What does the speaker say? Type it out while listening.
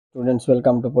Students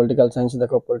welcome to political science.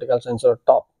 देखो political science रो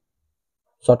top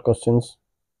short questions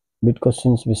bit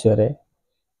questions विषय रे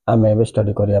आम एबे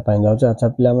स्टडी करिया पाई जाउछ। अच्छा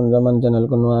पिला मन जमान चैनल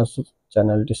को नुआ आसु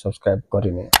चैनल टी सब्सक्राइब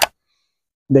करिने।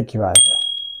 देखिबा आज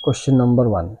क्वेश्चन नंबर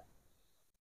 1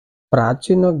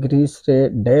 प्राचीन ग्रीस रे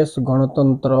देश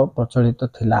गणतंत्र प्रचलित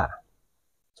थिला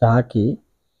जहा कि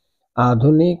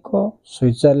आधुनिक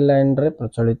स्विट्जरलैंड रे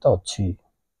प्रचलित अछि।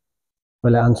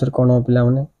 बोले आंसर कोन हो पिला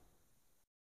माने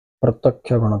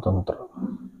प्रत्यक्ष गणतंत्र।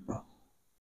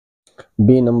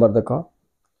 बी नंबर देखो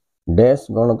देश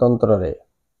गणतंत्र रे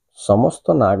समस्त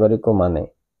नागरिक माने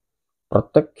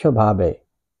प्रत्यक्ष भावे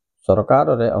सरकार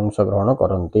रे अंशग्रहण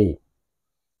करती।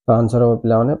 तो आंसर हो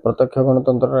पिला माने प्रत्यक्ष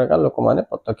गणतंत्र रे का लोक माने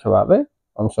प्रत्यक्ष भावे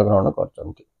अंशग्रहण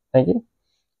करचंती है कि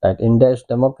दैट इन देश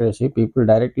democracy people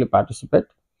directly participate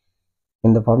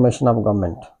in the formation of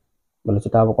government. बोले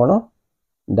सेटा अब कोन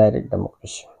direct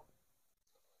democracy.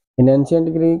 In ancient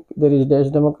Greek there is देश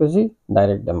democracy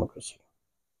direct democracy.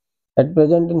 At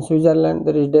present in Switzerland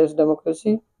there is देश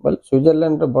डेमोक्रेसी। बोले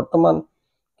स्विट्जरलैंड रे वर्तमान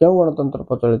क्यों गणतंत्र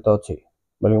प्रचलित अछि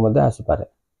बोले मध्ये आसी पारे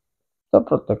तो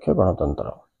प्रत्यक्ष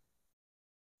गणतंत्र।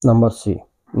 नंबर सी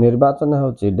निर्वाचन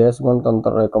होची देश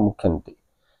गणतंत्र एक मुख्य नीति।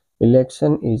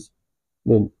 इलेक्शन इज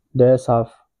द देश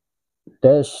ऑफ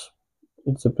देश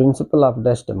इट्स अ प्रिंसिपल ऑफ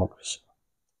देश डेमोक्रेसी।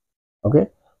 ओके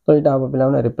तो इटा अब पिला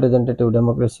माने रिप्रेजेंटेटिव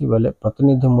डेमोक्रेसी बोले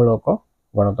प्रतिनिधिमूलक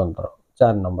गणतंत्र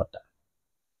 4 नंबर टा।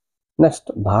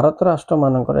 नेक्स्ट भारत राष्ट्र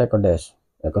मानकर एक देश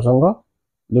एक संघ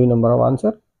 2 number of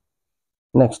answer.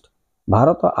 Next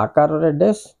Bharat आकार रे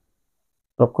देश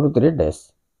प्रकृति रे देश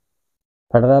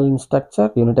federal in structure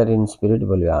unitary in spirit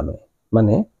बोलिया आमे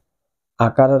माने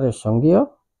आकार रे संघीय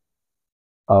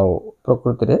आउ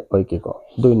प्रकृति रे ऐकिक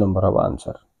 2 नंबर ऑफ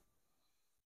आंसर।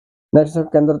 नेक्स्ट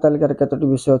केंद्र तालिका रे केतोटी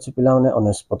विषय अछि पिला माने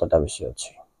 49टा विषय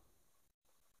अछि।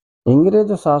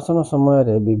 इंग्रेज शासन समय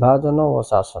रे विभाजन और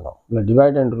शासन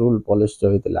डिवाइड एंड रूल पॉलिसी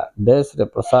जो हितला देश रे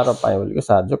प्रसार पाए बोली के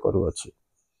सहायता करू अछि।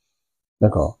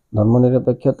 देखो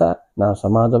धर्मनिरपेक्षता ना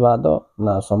समाजवाद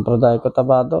ना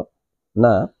सांप्रदायिकतावाद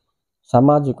ना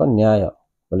सामाजिक न्याय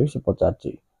बोली से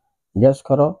पचाची गेस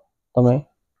करो तमे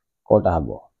कोटा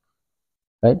हबो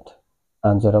राइट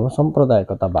आंसर हबो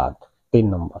सांप्रदायिकतावाद 3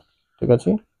 नंबर ठीक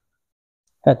अछि।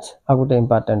 एच आ गोटे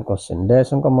इंपोर्टेंट क्वेश्चन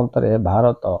देश मंत्र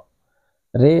भारत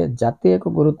रे जातीय एक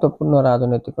गुरुत्वपूर्ण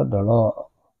राजनीतिक दल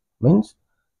means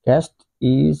caste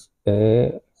is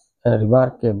a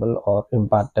remarkable or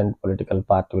important political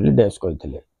party बोली देश कहते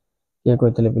ये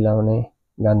कहते पिला माने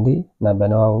गांधी ना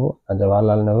बेनवाबू ना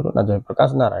जवाहरलाल नेहरू ना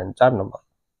Jayaprakash Narayan 4 number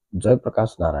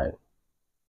Jayaprakash Narayan.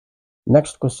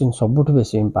 Next question सबुठ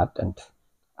बेसी इंपोर्टेंट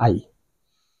आई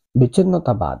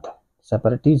विच्छिन्नतावाद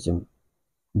सेपरेटिज्म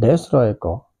देश रो एक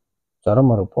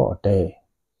चरम रूप अटे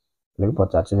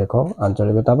पचार देखो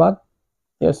आंचलिकतावाद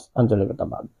yes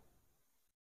आंचलिकतावाद।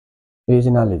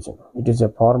 Regionalism it is a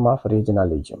form of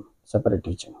regionalism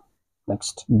separatism.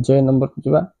 Next J number को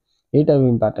जीवा एटा भी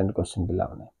इंपोर्टेंट क्वेश्चन पिला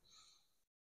माने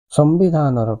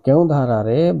संविधान रो केउ धारा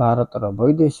रे भारत रो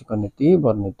वैदेशिक नीति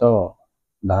वर्णित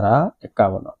धारा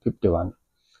 51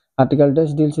 article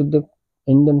dash deals with the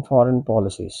Indian foreign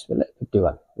policies बोले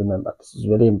 51 remember this is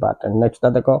very important. Next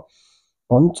देखो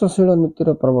पंचशील नीति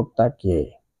रो प्रवक्ता किए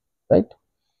राइट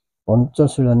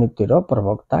पंचशील नीति रो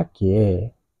प्रवक्ता किए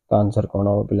तो आंसर कौन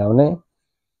हो पिला माने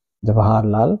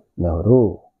जवाहरलाल नेहरू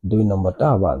 2 नंबर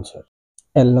टा अब आंसर।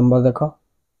 एल नंबर देखो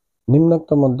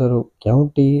निम्नलिखित मध्यरु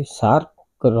केउटी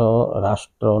सार्क रो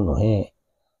राष्ट्र नुहे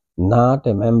not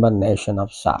a member nation of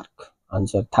SAARC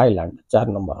answer Thailand 4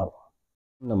 number हो।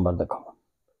 नंबर देखो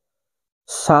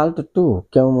साल्ट 2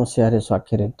 केउ मसिया रे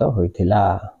स्वाक्षरित होइथिला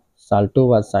salt 2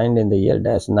 was signed in the year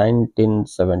dash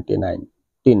 1979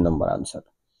 3 number answer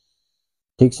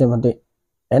ठीक से मते।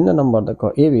 एन नंबर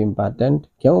देखो ये भी इंपोर्टेंट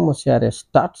क्यों मसिया रे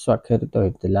start स्वाक्षरित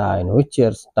होइतिला in which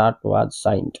year start was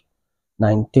signed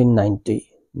 1990।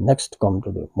 Next come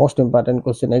to the most important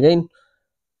question again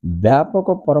व्यापक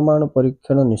परमाणु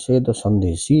परीक्षण निषेध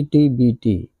संधि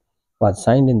CTBT was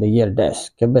signed in the year dash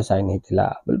केबे साइन हितिला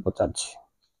बोल पचाछि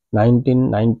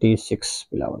 1996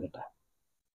 पिला मानेटा।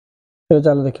 तो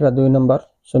चलो देखिबा 2 नंबर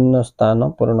शून्य स्थान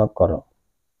पूर्ण करो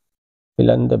fill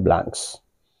in the blanks.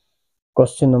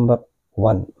 Question number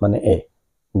 1 माने ए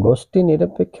गोष्ठी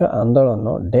निरपेक्ष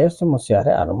आंदोलन डैश मसिया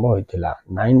रे आरंभ होइथिला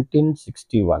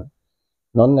 1961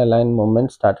 non align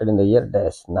movement started in the year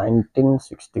dash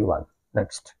 1961।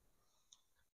 Next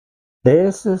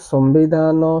देश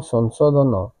संविधान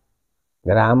संशोधन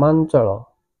ग्रामांचल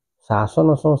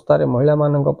शासन संस्था रे महिला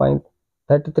मानक पई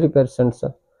 33%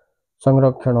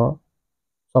 संरक्षण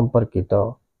संपर्कित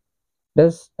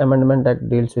This amendment act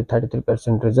deals with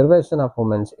 33% reservation of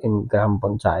women in Gram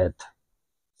Panchayat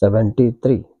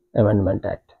 73 amendment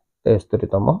act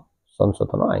 73तम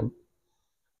संशोधन आईन।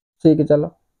 ठीक चलो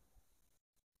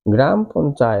ग्राम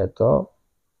पंचायत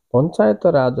पंचायत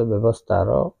राज व्यवस्थार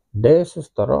डैश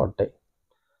स्तर अटे।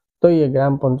 तो ये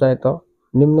ग्राम पंचायत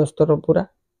निम्न स्तर पूरा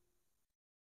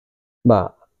बा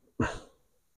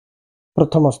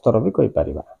प्रथम स्तर भी कही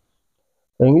पारिबा।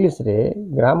 तो इंग्लिश रे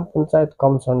ग्राम panchayat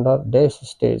comes under dash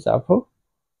stage of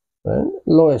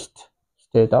lowest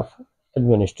state of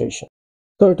administration.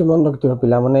 तो ये मन रखियो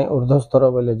पिला माने ऊर्ध्व स्तर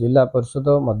बोले जिला परिषद,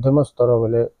 मध्यम स्तर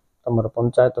बोले तमर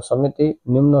पंचायत समिति,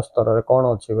 निम्न स्तर रे कोन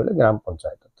अछि बोले ग्राम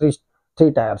पंचायत। थ्री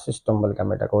टायर सिस्टम बोल के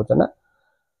हम एटा कहउछ ना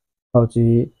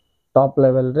होची टॉप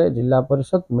लेवल रे जिला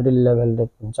परिषद, मिडिल लेवल रे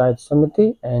पंचायत समिति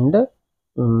एंड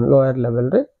लोअर लेवल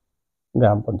रे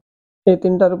ग्राम पंचायत। ये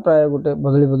तीनटा रो प्राय गोटे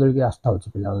बदली के आस्था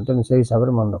होची पिला तेन से हिसाब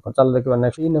रे मन रख। चल देखिबा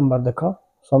नेक्स्ट नंबर देखो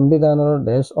संविधान रो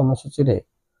देश अनुसूची रे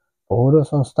पौर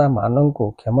संस्था मानक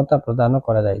क्षमता प्रदान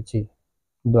करा जायछि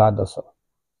 12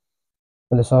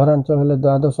 बोले सहरांचल हेले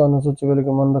 12 अनुसूची बोले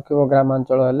के मन रखिबो,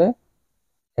 ग्रामांचल हेले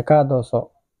 11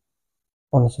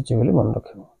 अनुसूची बोले मन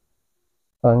रखिबो।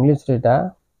 तो इंग्लिश रेटा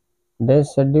देश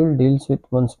schedule deals with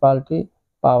municipality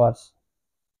powers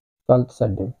 12th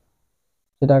schedule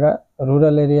सेटा का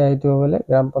रूरल एरिया हेतिबो बोले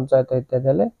ग्राम पंचायत इत्यादि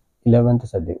हेले 11th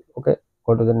schedule. Okay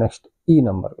go to the next E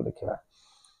number को देखिबा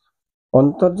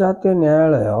अंतर्जातीय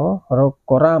न्यायालय रो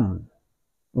कोराम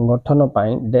गठन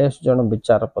पाई डैश जन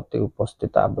विचारपति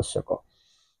उपस्थित आवश्यक।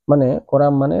 माने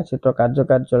कोराम माने सेट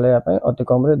कार्यकारी चलाया पाई अति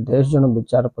कम रे 10 जन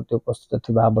विचारपति उपस्थित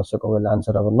थिबा आवश्यक बोले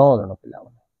आंसर अब 9 जन पिला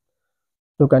माने।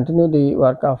 To continue the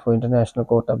work of International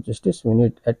Court of Justice, we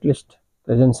need at least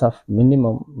presence of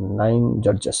minimum 9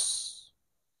 judges.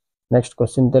 Next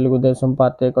question Telugu Desam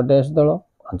party एक डैश दल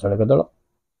आंचलिक दल।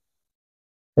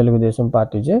 Telugu Desam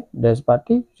party J dash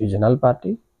party regional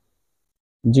party.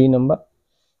 जी नंबर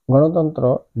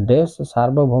गणतंत्र डैश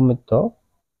सार्वभौमित्व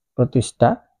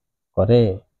प्रतिष्ठा करे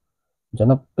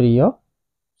जनप्रिय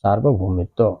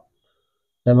सार्वभौमित्व।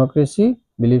 Democracy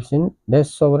believes in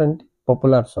dash sovereignty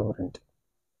popular sovereignty।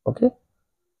 Okay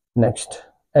next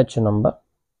H number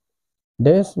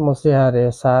dash Masih रे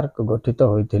SAARC गठित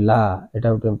होइतिला।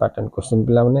 एटा गोटे इंपोर्टेंट क्वेश्चन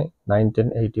पिला माने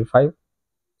 1985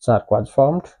 सार्क वाज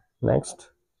फॉर्म्ड। नेक्स्ट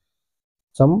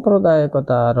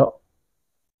सांप्रदायिकतार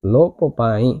लोप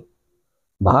पाई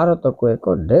भारत को एक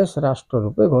डैश राष्ट्र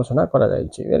रूपे घोषणा करा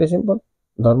जायछि। वेरी सिंपल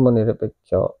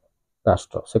धर्मनिरपेक्ष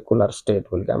राष्ट्र सेकुलर स्टेट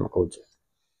बोल के हम कहउछे।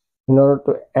 In order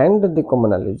to end the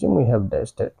communalism we have dash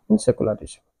state in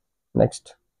secularism।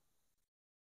 Next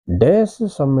dash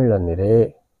सम्मेलन रे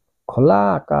खोला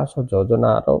आकाश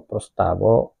योजना रो प्रस्ताव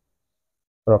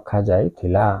रखा जाई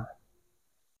थिला।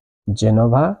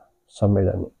 जेनेवा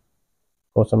सम्मेलन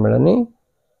को सम्मेलनी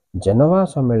जेनेवा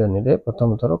सम्मेलन रे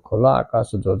प्रथम थर खोला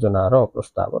आकाश योजना रो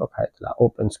प्रस्ताव रखा थिला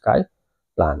open sky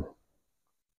plan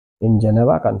in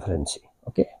Geneva conference.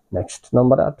 Okay next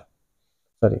number 8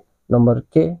 sorry number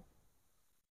के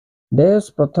डैश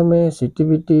प्रथमे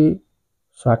सीटीबीटी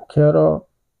स्वाक्षर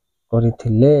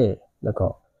करिथिले। देखो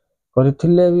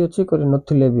करिथिले भी अछि करि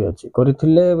नथिले भी अछि।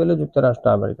 करिथिले बेले युक्तराष्ट्र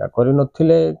अमेरिका, करि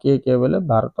नथिले के बेले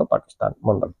भारत पाकिस्तान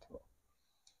मन रखथिबो।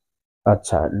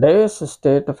 अच्छा dash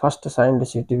state first signed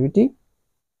CTBT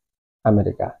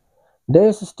America.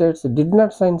 Dash states did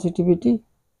not sign CTBT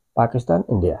Pakistan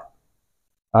India.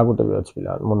 आ गोटे भी अछि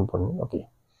पिला मन पड़नी। ओके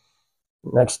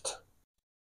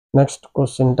नेक्स्ट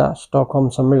क्वेश्चन टा स्टॉकहोम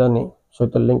सम्मेलन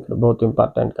सहित लिंक बहुत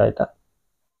इंपोर्टेंट का एटा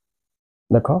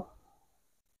देखो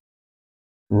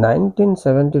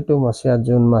 1972 मसिया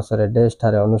जून मासरे डैश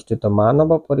ठारे अनुष्ठित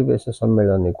मानव परिवेश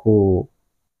सम्मेलन को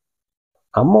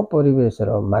आम परिवेश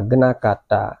मैग्ना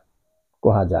कार्टा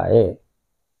कहा जाए।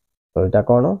 तो यहाँ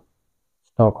कौन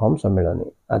स्टॉकहोम सम्मेलन।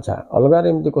 अच्छा अलग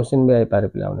एमती क्वेश्चन भी आई पारे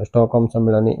पे स्टॉकहोम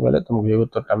सम्मेलन बोले तुमको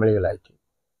उत्तर मिलगला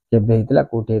के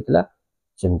कौटी होता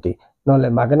सेमती ना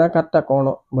मैग्ना कार्टा कौन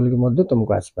बोलिक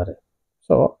तुमको आसपे।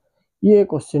 सो ये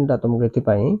क्वेश्चन टा तुमको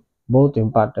ये बहुत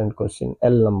इंपोर्टेंट क्वेश्चन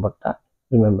एल नंबर टा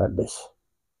remember this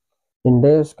in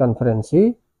this conference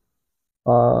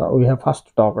we have first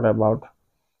talked about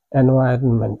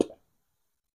environment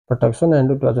protection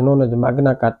and it was known as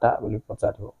Magna Carta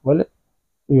well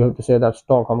you have to say that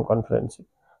Stockholm conference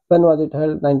when was it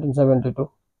held 1972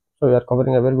 so we are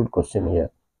covering a very good question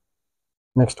here।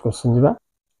 next question jiba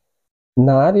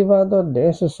नारीवाद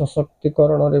देश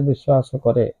सशक्तिकरण रे विश्वास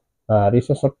करे। नारी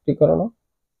सशक्तिकरण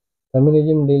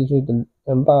feminism deals with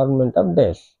empowerment of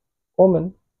dash women।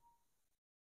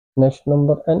 Next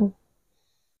number N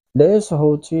देश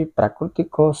होची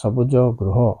प्राकृतिक सबुज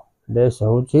गृह। देश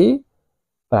होची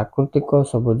प्राकृतिक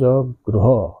सबुज गृह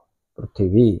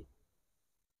पृथ्वी।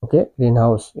 Okay green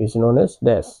house is known as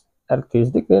dash earth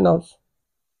is the green house.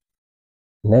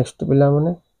 Next पिला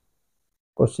माने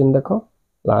क्वेश्चन देख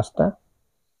लास्ट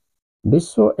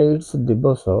विश्व एड्स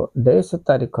दिवस देश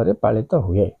तारीख रे पालित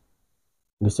हुए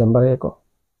डिसेम्बर 1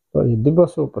 तो ये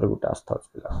दिवस ऊपर गोटे आस्था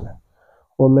पे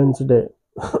वुमेन्स डे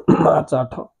मार्च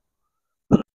 8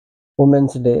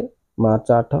 वुमेन्स डे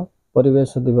मार्च 8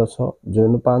 परिवेश दिवस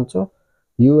जून 5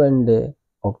 UN डे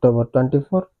अक्टोबर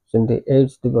 24 सेमती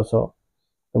एड्स दिवस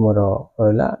तुमर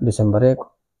रहा December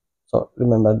 1 so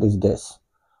remember these days.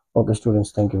 Okay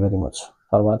students, thank you very much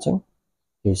for watching.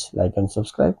 Please like and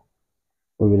subscribe.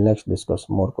 We will next discuss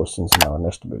more questions in our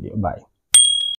next video. Bye.